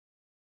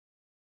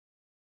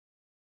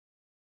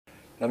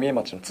浪江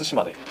町の対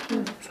馬で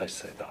採取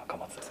された赤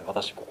松ですね。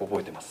私ここ覚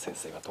えてます。先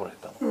生が取られ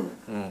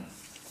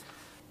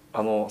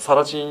たの。さ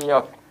ら地に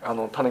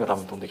種が多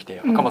分飛んできて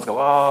赤松が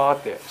わー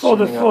ってそう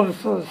ですそうで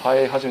すそうです。生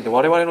え始めて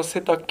我々の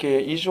背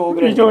丈以上ぐ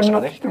らいになり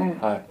ましたね。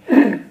はい。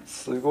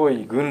すご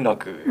い群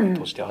落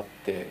としてあっ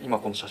て、今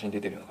この写真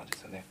出てるような感じで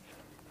すよね。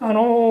チェ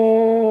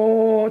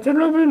ル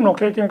ノブイリの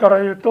経験か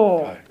ら言う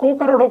と、5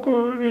から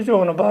6以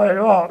上の場合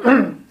は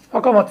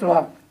赤松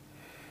は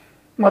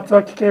松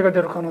脇系が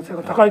出る可能性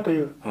が高いと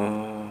いう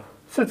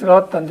説が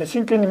あったんで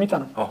真剣に見た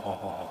の。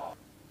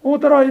大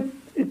太郎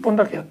1本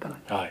だけやったの。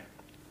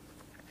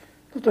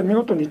ちょっと見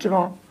事に一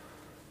番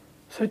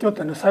成長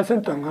点の最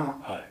先端が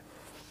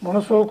も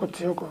のすごく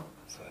強く、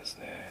そうです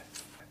ね、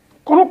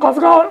この数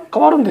が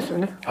変わるんですよ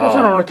ね。放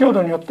射能の強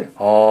度によって。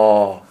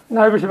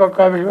内部被曝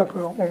外部被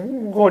曝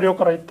合量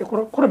からいって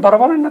これバラ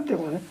バラになってい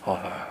くのね。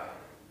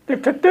で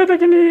決定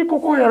的にこ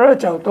こをやられ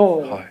ちゃう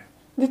と、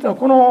実は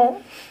この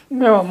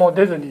芽はもう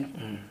出ずに、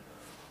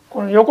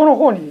この横の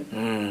方に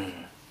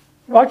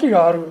脇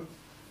がある、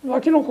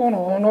脇の方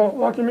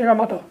の脇芽が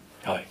また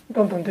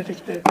どんどん出て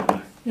きて、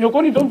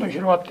横にどんどん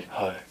広がって、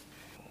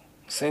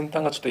先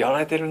端がちょっとやら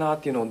れてるなっ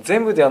ていうのを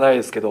全部ではない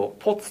ですけど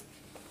ポツ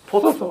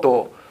ポツ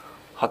と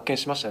発見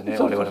しましたよね。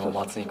我々も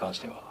松に関し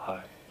て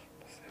は。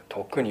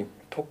特に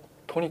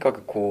とにか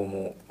くこう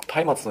も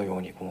う松明のよ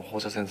うにこの放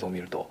射線図を見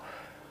ると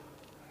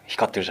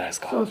光ってるじゃないで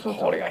すか。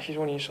これが非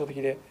常に印象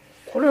的で、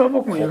これは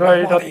僕も意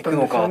外だったんですよ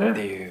ね。ここまで行くのかっ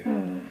てい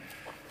う、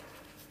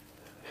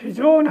非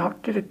常にはっ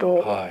きり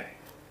と、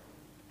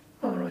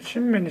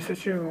新芽にセ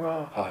シウム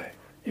が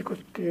いくっ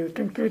ていう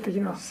典型的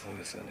な、そう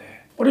ですよ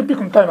ね、オリンピッ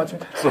クの松明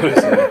みたいな、そうで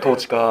すよね、統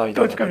治下み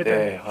たいなの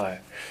で、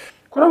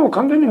これはもう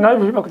完全に内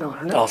部被曝だか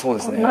らね。そう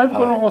ですね、内部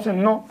の汚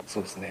染の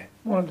そうですね、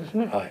ものです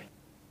ね。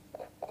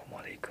ここ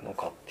まで行くの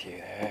かっていう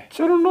ね。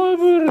チェルノ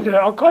ブイリで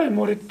赤い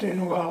森っていう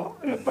の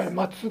がやっぱり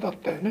松だっ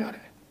たよね、あれ。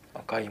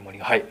赤い森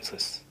が、そうで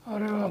す。あ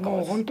れは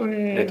もう本当に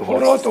フォ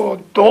ローと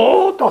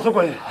ドーッとあそ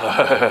こへ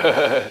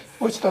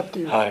落ちたって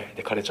いう。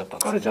で枯れちゃったん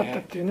ですね。枯れちゃった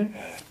っていうね。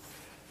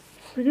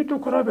杉と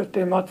比べ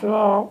て松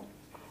は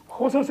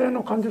放射性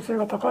の感受性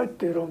が高いっ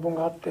ていう論文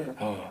があって、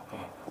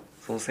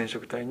その染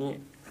色体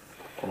に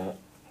この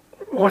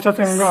放射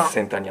線が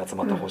先端に集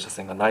まった放射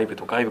線が内部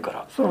と外部か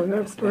ら、そうね、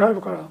内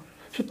部から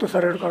ヒット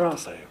されるから。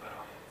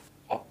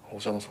放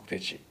射能測定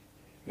値、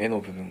芽の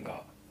部分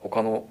が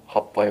他の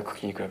葉っぱや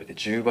茎に比べて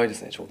10倍で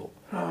すね、ちょうど。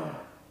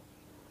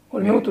こ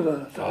れ見事だ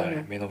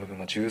ね。芽の部分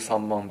が13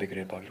万ベク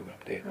レルパーキログラ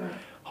ムで、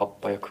葉っ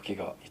ぱや茎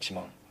が1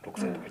万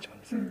6000とか1万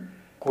ですね。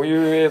こうい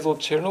う映像、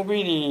チェルノブ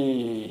イ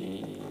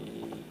リ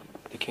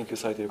で研究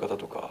されている方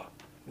とか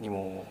に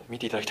も見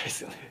ていただきたいで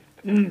すよね。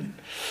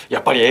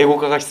やっぱり英語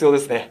化が必要で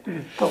すね。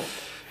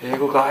英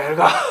語化やる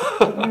か。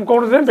こ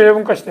れ全部英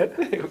文化して、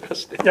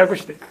訳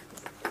して。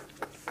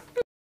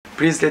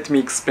Please let me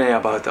explain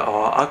about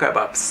our archive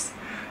apps.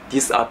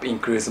 This app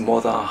includes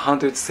more than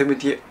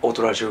 170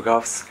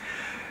 autoradiograph.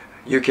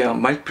 You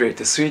can manipulate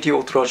 3D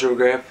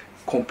autoradiograph,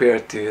 compare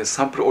to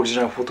sample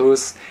original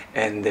photos,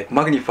 and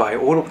magnify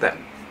all of them.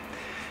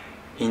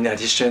 In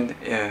addition,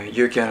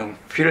 you can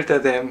filter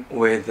them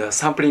with the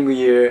sampling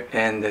year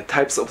and the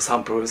types of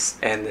samples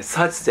and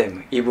search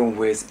them even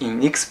with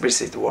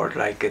inexplicit words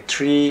like a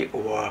tree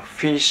or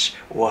fish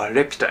or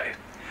reptile.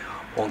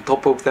 On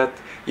top of that,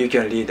 you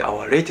can read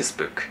our latest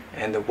book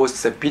and watch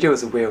the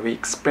videos where we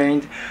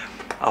explained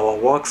our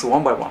works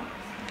one by one.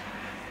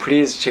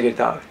 Please check it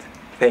out.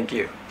 Thank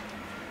you.